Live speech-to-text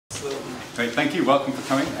Great, thank you. Welcome for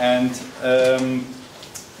coming. And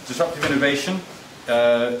disruptive innovation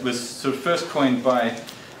was sort of first coined by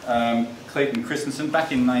Clayton Christensen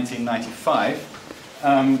back in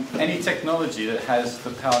 1995. Any technology that has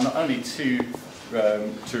the power not only to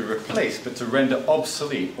replace but to render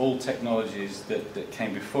obsolete all technologies that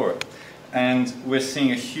came before it. And we're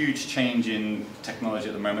seeing a huge change in technology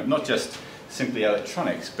at the moment, not just simply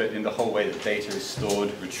electronics, but in the whole way that data is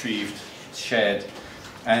stored, retrieved, shared.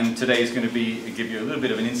 And today is going to give you a little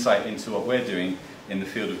bit of an insight into what we're doing in the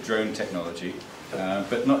field of drone technology,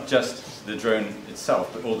 but not just the drone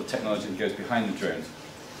itself, but all the technology that goes behind the drones.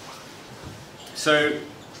 So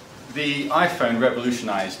the iPhone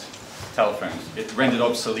revolutionized telephones. It rendered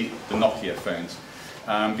obsolete the Nokia phones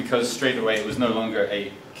because straight away it was no longer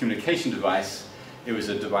a communication device. It was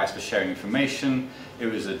a device for sharing information. It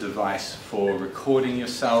was a device for recording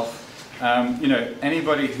yourself. You know,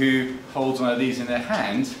 anybody who holds one of these in their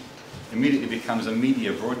hand immediately becomes a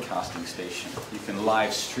media broadcasting station. You can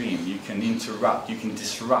live stream, you can interrupt, you can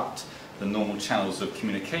disrupt the normal channels of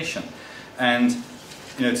communication. And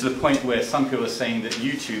you know, to the point where some people are saying that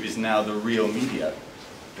YouTube is now the real media.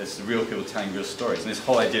 There's the real people telling real stories. And this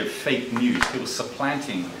whole idea of fake news, people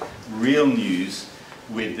supplanting real news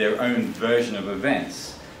with their own version of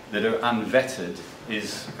events that are unvetted,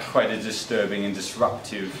 is quite a disturbing and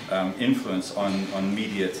disruptive influence on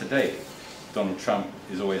media today. Donald Trump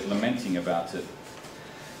is always lamenting about it.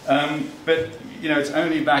 But you know, it's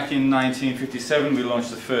only back in 1957 we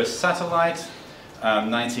launched the first satellite.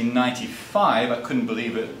 1995, I couldn't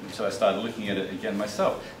believe it until I started looking at it again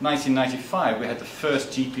myself. 1995 we had the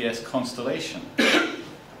first GPS constellation.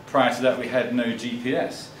 Prior to that we had no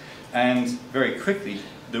GPS. And very quickly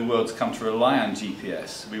the world's come to rely on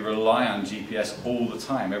GPS. We rely on GPS all the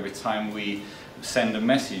time. Every time we send a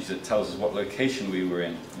message that tells us what location we were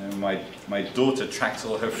in. You know, my daughter tracks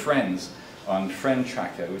all her friends on Friend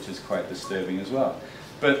Tracker, which is quite disturbing as well.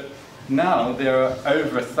 But now there are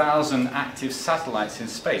over 1,000 active satellites in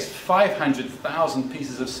space, 500,000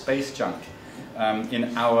 pieces of space junk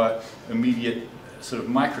in our immediate sort of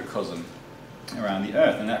microcosm around the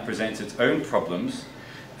Earth, and that presents its own problems.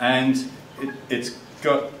 And it's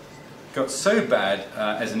got so bad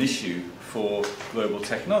as an issue for global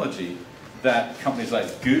technology that companies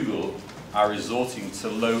like Google are resorting to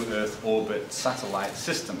low Earth orbit satellite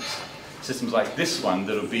systems. Systems like this one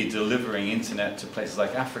that will be delivering internet to places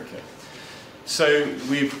like Africa. So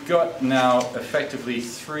we've got now effectively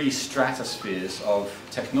 3 stratospheres of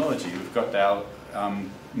technology. We've got our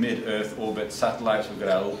mid-Earth orbit satellites, we've got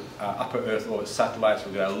our upper Earth orbit satellites,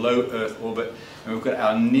 we've got our low Earth orbit, and we've got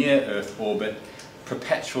our near-Earth orbit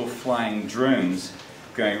perpetual flying drones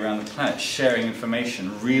going around the planet, sharing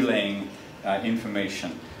information, relaying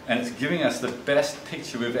information. And it's giving us the best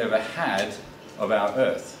picture we've ever had of our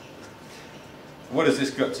Earth. What has this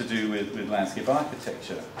got to do with landscape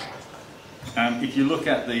architecture? If you look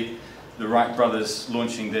at the Wright brothers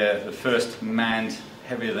launching the first manned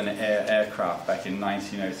heavier-than-air aircraft back in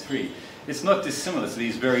 1903, it's not dissimilar to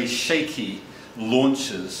these very shaky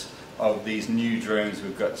launches of these new drones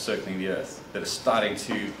we've got circling the Earth that are starting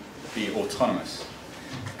to be autonomous.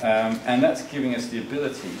 And that's giving us the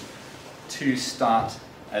ability to start,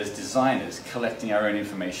 as designers, collecting our own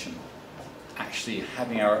information, actually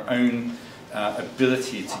having our own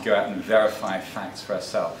ability to go out and verify facts for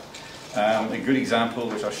ourselves. A good example,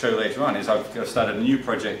 which I'll show later on, is I've started a new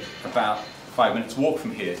project about 5 minutes walk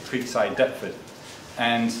from here, Creekside, Deptford.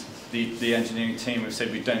 And the engineering team have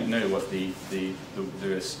said we don't know what the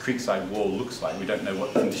Creekside wall looks like, we don't know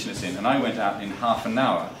what condition it's in. And I went out in half an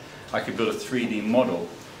hour, I could build a 3D model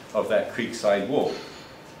of that Creekside wall.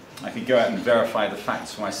 I could go out and verify the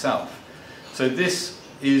facts for myself. So this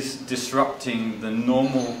is disrupting the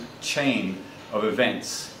normal chain of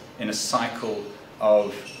events in a cycle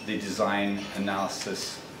of the design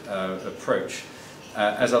analysis approach.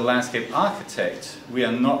 As a landscape architect, we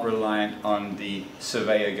are not reliant on the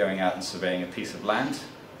surveyor going out and surveying a piece of land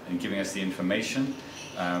and giving us the information.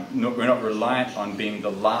 We're not reliant on being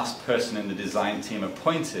the last person in the design team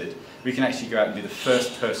appointed. We can actually go out and be the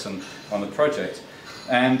first person on the project.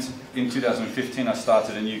 And in 2015 I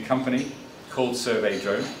started a new company called Survey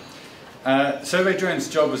Drone. Survey Drone's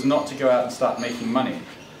job was not to go out and start making money.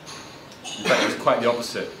 In fact, it was quite the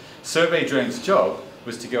opposite. Survey Drone's job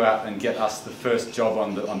was to go out and get us the first job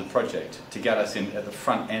on the project, to get us in at the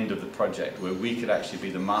front end of the project where we could actually be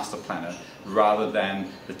the master planner rather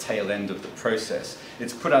than the tail end of the process.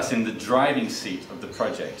 It's put us in the driving seat of the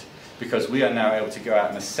project because we are now able to go out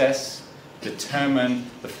and assess, determine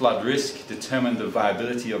the flood risk, determine the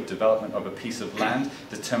viability of development of a piece of land,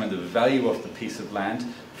 determine the value of the piece of land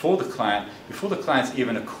for the client before the client's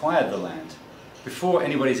even acquired the land. Before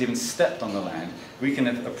anybody's even stepped on the land, we can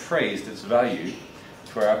have appraised its value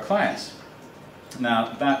for our clients.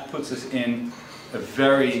 Now, that puts us in a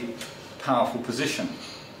very powerful position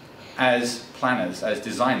as planners, as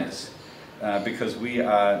designers, because we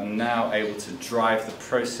are now able to drive the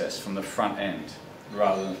process from the front end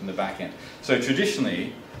rather than from the back end. So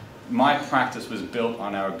traditionally, my practice was built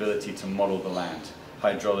on our ability to model the land,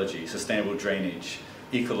 hydrology, sustainable drainage,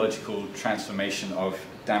 ecological transformation of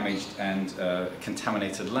damaged and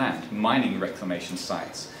contaminated land, mining reclamation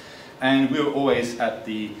sites. And we were always at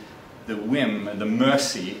the whim and the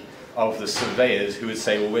mercy of the surveyors who would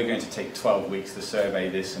say, well, we're going to take 12 weeks to survey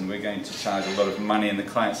this and we're going to charge a lot of money, and the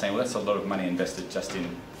client saying, well, that's a lot of money invested just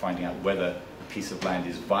in finding out whether a piece of land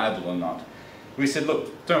is viable or not. We said,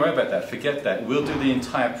 look, don't worry about that, forget that, we'll do the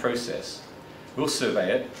entire process. We'll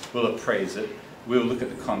survey it, we'll appraise it, we'll look at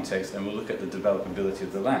the context, and we'll look at the developability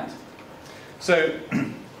of the land. So,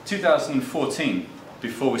 2014,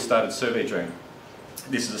 before we started Survey Drone,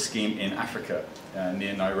 this is a scheme in Africa,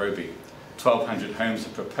 near Nairobi. 1,200 homes are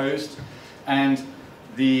proposed, and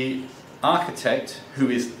the architect, who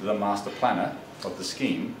is the master planner of the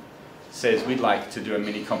scheme, says we'd like to do a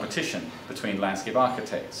mini competition between landscape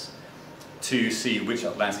architects to see which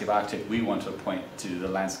landscape architect we want to appoint to do the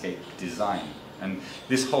landscape design. And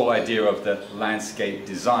this whole idea of the landscape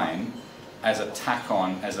design as a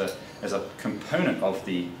tack-on, as a component of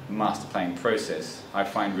the master planning process, I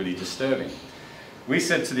find really disturbing. We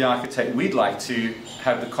said to the architect, we'd like to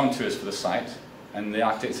have the contours for the site, and the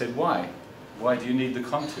architect said, why? Why do you need the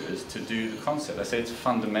contours to do the concept? I said, it's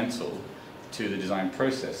fundamental to the design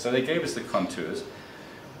process. So they gave us the contours,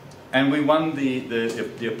 and we won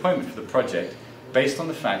the appointment for the project based on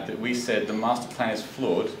the fact that we said the master plan is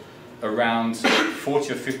flawed. Around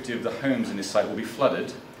 40 or 50 of the homes in this site will be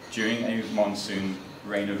flooded during a monsoon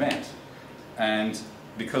rain event. And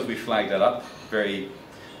because we flagged that up very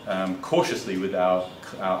cautiously with our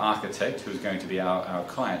architect, who was going to be our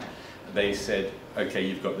client, they said, okay,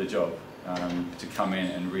 you've got the job to come in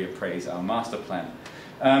and reappraise our master plan.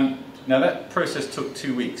 Now that process took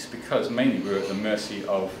 2 weeks because mainly we were at the mercy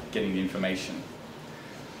of getting the information.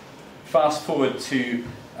 Fast forward to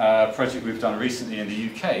a project we've done recently in the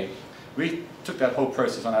UK. We took that whole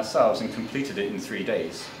process on ourselves and completed it in 3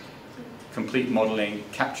 days. Complete modelling,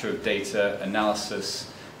 capture of data,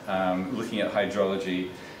 analysis, looking at hydrology,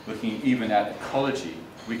 looking even at ecology.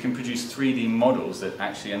 We can produce 3D models that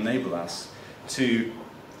actually enable us to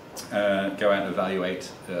go out and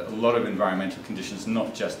evaluate a lot of environmental conditions,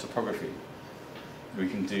 not just topography. We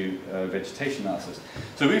can do vegetation analysis.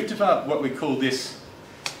 So we've developed what we call this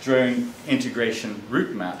drone integration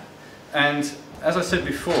route map. And as I said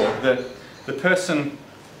before, the person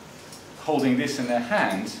holding this in their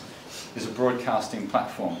hand is a broadcasting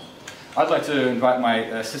platform. I'd like to invite my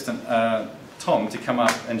assistant Tom to come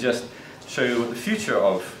up and just show you what the future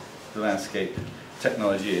of the landscape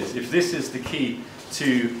technology is. If this is the key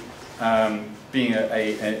to being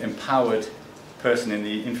an empowered person in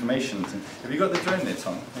the information. Have you got the drone there,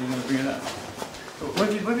 Tom? Are you going to bring it up? What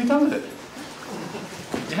have you done with it?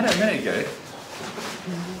 You had it a minute ago.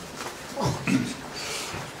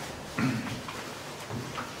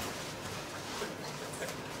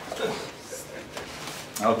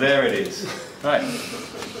 Oh, there it is. Right.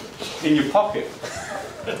 In your pocket.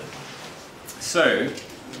 So,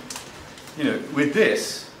 you know, with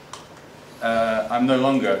this, I'm no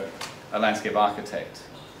longer a landscape architect.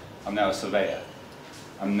 I'm now a surveyor.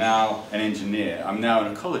 I'm now an engineer. I'm now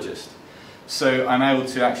an ecologist. So I'm able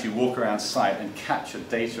to actually walk around site and capture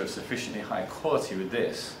data of sufficiently high quality with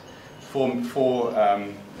this.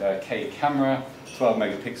 4K camera, 12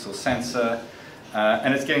 megapixel sensor,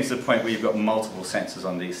 and it's getting to the point where you've got multiple sensors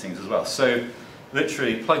on these things as well. So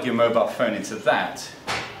literally plug your mobile phone into that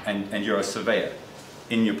and you're a surveyor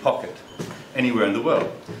in your pocket, anywhere in the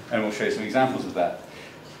world. And we'll show you some examples of that.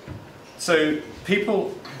 So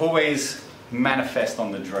people always manifest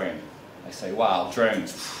on the drone. They say, wow,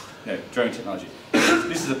 drones, you know, drone technology.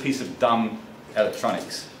 This is a piece of dumb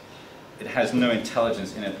electronics. It has no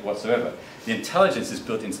intelligence in it whatsoever. The intelligence is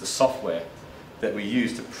built into the software that we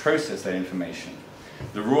use to process that information.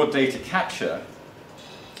 The raw data capture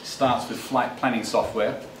starts with flight planning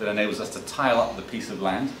software that enables us to tile up the piece of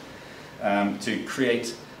land, to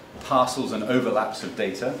create parcels and overlaps of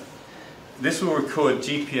data. This will record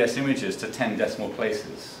GPS images to 10 decimal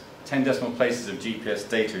places. 10 decimal places of GPS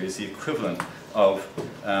data is the equivalent of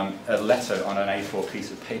a letter on an A4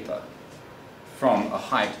 piece of paper from a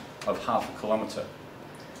height of 0.5 kilometer.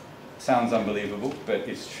 Sounds unbelievable, but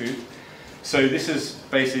it's true. So this is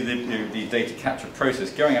basically the data capture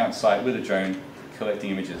process, going outside with a drone, collecting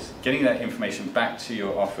images, getting that information back to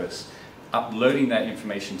your office, uploading that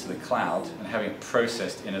information to the cloud and having it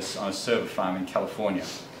processed on a server farm in California,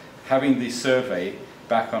 having the survey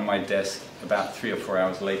back on my desk about 3 or 4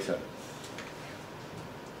 hours later.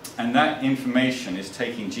 And that information is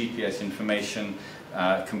taking GPS information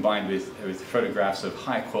combined with photographs of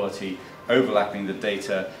high quality, overlapping the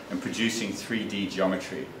data and producing 3D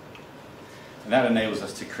geometry. And that enables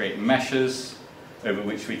us to create meshes over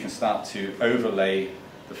which we can start to overlay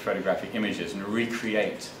the photographic images and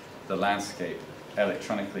recreate the landscape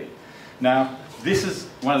electronically. Now, this is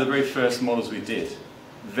one of the very first models we did.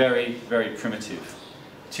 Very, very primitive.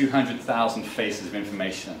 200,000 faces of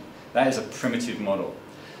information. That is a primitive model.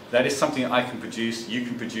 That is something I can produce, you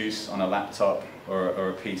can produce on a laptop or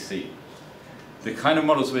a PC. The kind of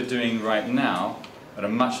models we're doing right now at a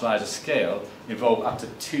much larger scale involve up to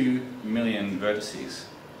 2 million vertices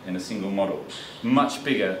in a single model, much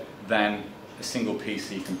bigger than a single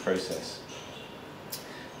PC can process.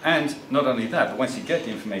 And not only that, but once you get the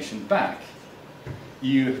information back,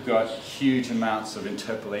 you've got huge amounts of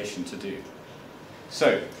interpolation to do.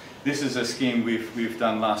 So this is a scheme we've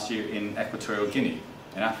done last year in Equatorial Guinea,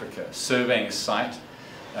 in Africa, surveying a site.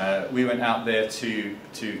 We went out there to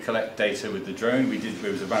collect data with the drone. It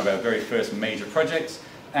was one of our very first major projects,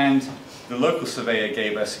 and the local surveyor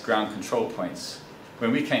gave us ground control points.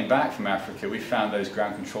 When we came back from Africa, we found those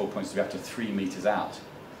ground control points to be up to 3 meters out.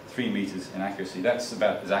 3 meters in accuracy. That's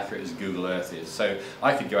about as accurate as Google Earth is. So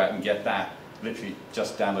I could go out and get that literally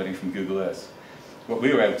just downloading from Google Earth. What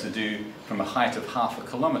we were able to do from a height of 0.5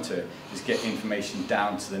 kilometer is get information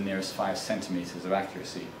down to the nearest 5 centimeters of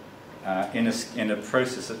accuracy in a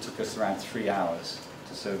process that took us around 3 hours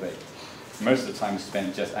to survey. Most of the time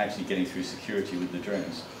spent just actually getting through security with the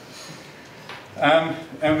drones.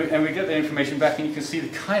 And we get the information back, and you can see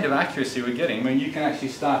the kind of accuracy we're getting. I mean, you can actually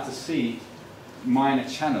start to see minor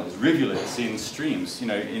channels, rivulets in streams, you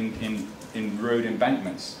know, in road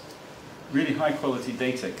embankments. Really high quality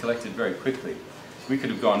data collected very quickly. We could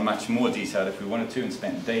have gone much more detailed if we wanted to and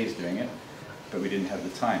spent days doing it, but we didn't have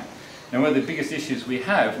the time. Now, one of the biggest issues we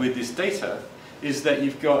have with this data is that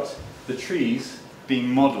you've got the trees being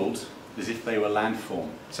modeled as if they were landform.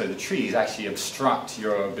 So the trees actually obstruct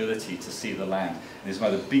your ability to see the land. And it's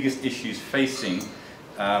one of the biggest issues facing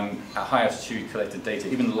at high altitude collected data.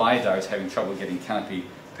 Even LiDAR is having trouble getting canopy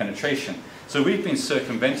penetration. So we've been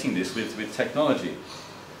circumventing this with technology.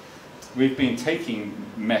 We've been taking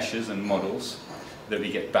meshes and models that we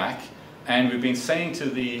get back, and we've been saying to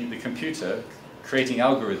the computer, creating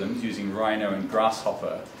algorithms using Rhino and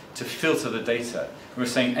Grasshopper to filter the data. We're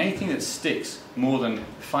saying anything that sticks more than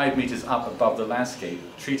 5 meters up above the landscape,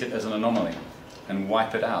 treat it as an anomaly and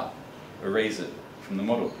wipe it out, erase it from the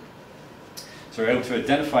model. So we're able to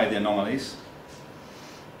identify the anomalies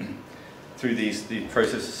through the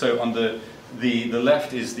processes. So on the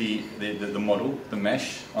left is the model, the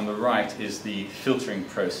mesh. On the right is the filtering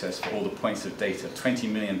process for all the points of data, 20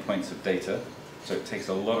 million points of data. So it takes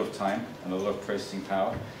a lot of time and a lot of processing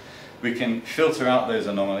power. We can filter out those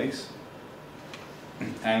anomalies,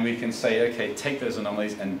 and we can say, okay, take those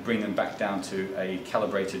anomalies and bring them back down to a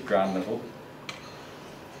calibrated ground level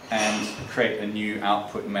and create a new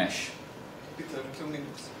output mesh. 2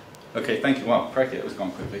 minutes. Okay, thank you. Wow, crikey, it was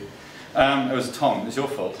gone quickly. It was Tom, it's your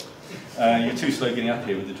fault. You're too slow getting up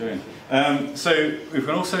here with the drone. So we can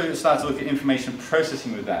also start to look at information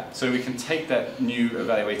processing with that. So we can take that new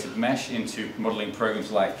evaluated mesh into modeling programs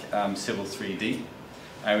like Civil 3D,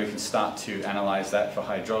 and we can start to analyze that for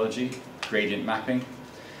hydrology, gradient mapping,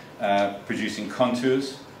 producing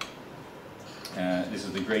contours. This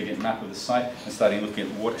is the gradient map of the site, and starting looking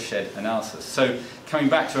at watershed analysis. So coming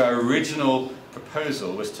back to our original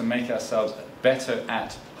proposal was to make ourselves better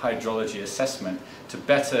at hydrology assessment, to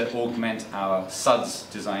better augment our SUDS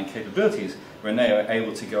design capabilities, when they are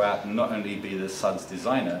able to go out and not only be the SUDS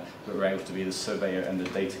designer, but we're able to be the surveyor and the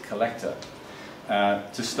data collector.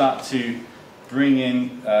 To start to bring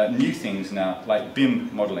in new things now, like BIM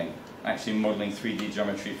modeling, actually modeling 3D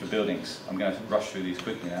geometry for buildings. I'm going to rush through these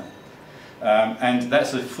quickly now. And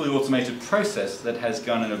that's a fully automated process that has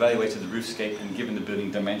gone and evaluated the roofscape and given the building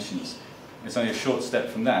dimensions. It's only a short step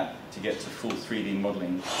from that to get to full 3D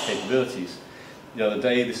modeling capabilities. The other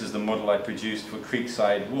day, this is the model I produced for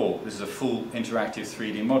Creekside Wall. This is a full interactive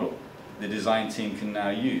 3D model the design team can now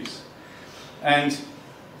use. And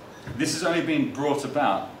this has only been brought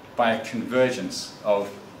about by a convergence of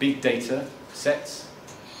big data sets,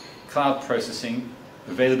 cloud processing,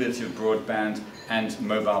 availability of broadband, and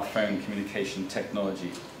mobile phone communication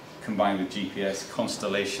technology. combined with GPS,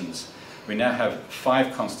 constellations. We now have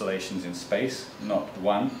 5 constellations in space, not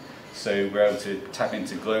 1. So we're able to tap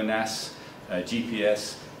into GLONASS,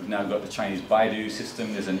 GPS. We've now got the Chinese Baidu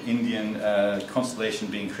system. There's an Indian constellation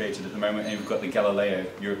being created at the moment, and we've got the Galileo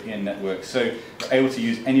European network. So we're able to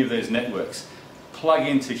use any of those networks, plug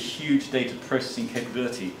into huge data processing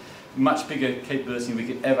capability, much bigger capability than we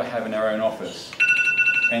could ever have in our own office,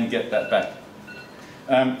 and get that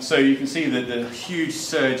back. So you can see that the huge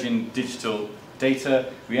surge in digital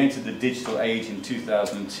data. We entered the digital age in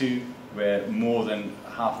 2002, where more than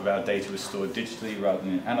half of our data was stored digitally rather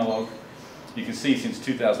than in analog. You can see since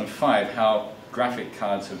 2005 how graphic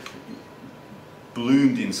cards have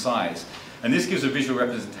bloomed in size. And this gives a visual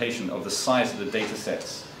representation of the size of the data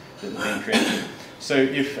sets that are being created. So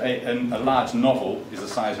if a large novel is the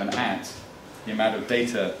size of an ant, the amount of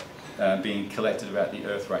data being collected about the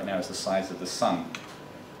Earth right now is the size of the sun.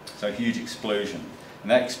 So a huge explosion.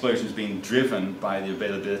 And that explosion is being driven by the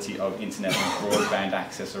availability of internet and broadband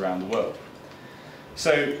access around the world.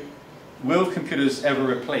 So will computers ever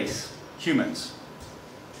replace humans?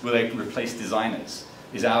 Will they replace designers?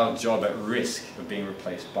 Is our job at risk of being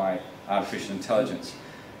replaced by artificial intelligence?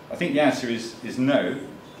 I think the answer is no,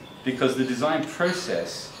 because the design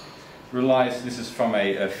process relies, this is from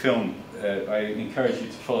a film, I encourage you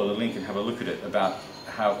to follow the link and have a look at it, about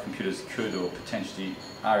how computers could or potentially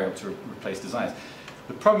are able to replace designers.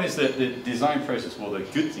 The problem is that the design process, well, the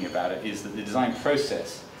good thing about it is that the design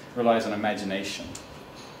process relies on imagination,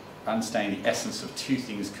 understanding the essence of 2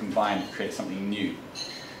 things combined to create something new.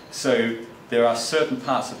 So there are certain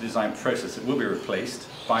parts of the design process that will be replaced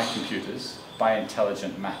by computers, by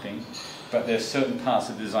intelligent mapping, but there are certain parts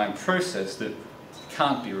of the design process that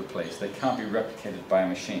can't be replaced. They can't be replicated by a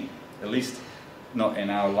machine, at least not in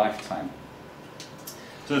our lifetime.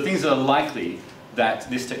 So the things that are likely that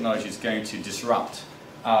this technology is going to disrupt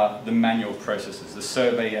are the manual processes, the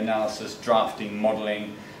survey, analysis, drafting,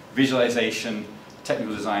 modeling, visualization,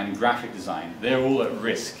 technical design, graphic design. They're all at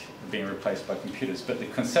risk of being replaced by computers. But the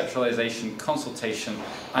conceptualization, consultation,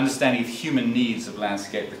 understanding of human needs of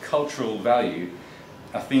landscape, the cultural value,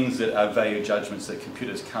 are things that are value judgments that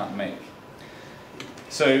computers can't make.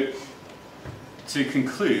 So, to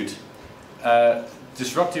conclude,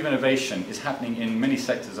 disruptive innovation is happening in many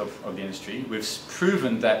sectors of the industry. We've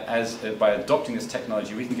proven that by adopting this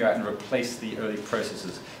technology, we can go out and replace the early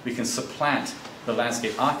processes. We can supplant the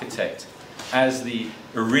landscape architect as the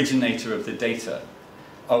originator of the data,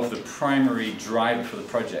 of the primary driver for the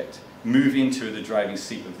project, move into the driving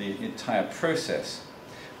seat of the entire process.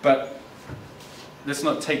 But let's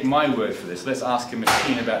not take my word for this. Let's ask a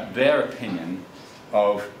machine about their opinion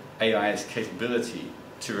of AI's capability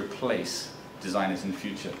to replace designers in the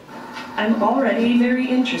future. I'm already very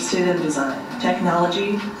interested in design,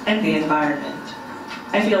 technology, and the environment.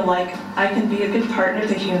 I feel like I can be a good partner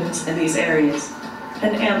to humans in these areas,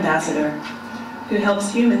 an ambassador who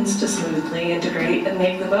helps humans to smoothly integrate and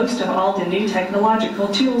make the most of all the new technological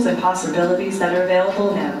tools and possibilities that are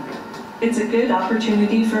available now. It's a good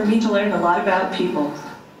opportunity for me to learn a lot about people.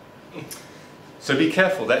 So be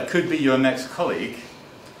careful, that could be your next colleague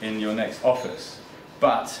in your next office.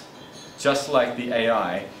 But just like the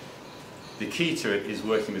AI, the key to it is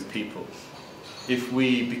working with people. If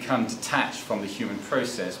we become detached from the human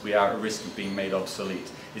process, we are at risk of being made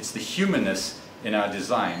obsolete. It's the humanness in our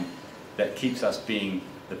design that keeps us being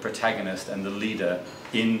the protagonist and the leader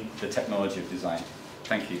in the technology of design.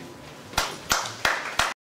 Thank you.